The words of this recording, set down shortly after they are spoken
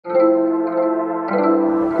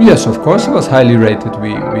Yes, of course he was highly rated.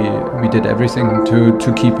 We did everything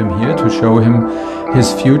to keep him here, to show him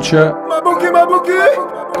his future.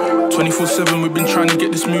 24/7 we've been trying to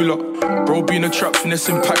get this moolah. Bro be in a trap,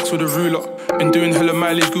 finessing packs with a ruler. Been doing hella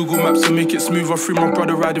mileage, Google Maps to make it smoother. Free my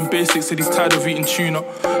brother riding basics, said he's tired of eating tuna.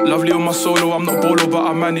 Lovely on my solo, I'm not bolo but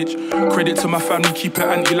I manage. Credit to my family, keep it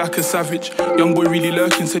anti like a savage. Young boy really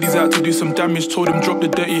lurking, said he's out to do some damage. Told him drop the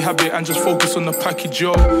dirty habit and just focus on the package,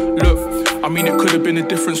 yo. Look, I mean it could have been a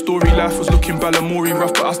different story. Life was looking Balamori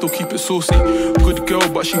rough but I still keep it saucy. Good girl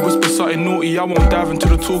but she whispers something naughty. I won't dive into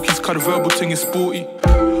the talkies, cause the verbal thing is sporty.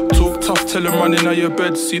 Talk tough, tell him running out your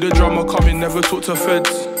bed. See the drama coming, never talk to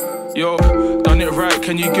feds. Yo, done it right,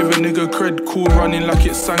 can you give a nigga cred? Cool running like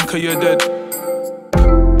it's Sanka, you're dead.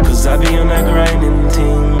 Cause I be on that grinding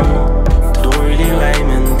thing, don't really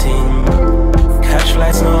liming thing. Cash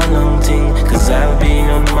flights no long thing, cause I'll be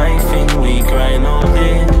on my thing. We grind all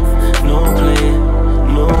day.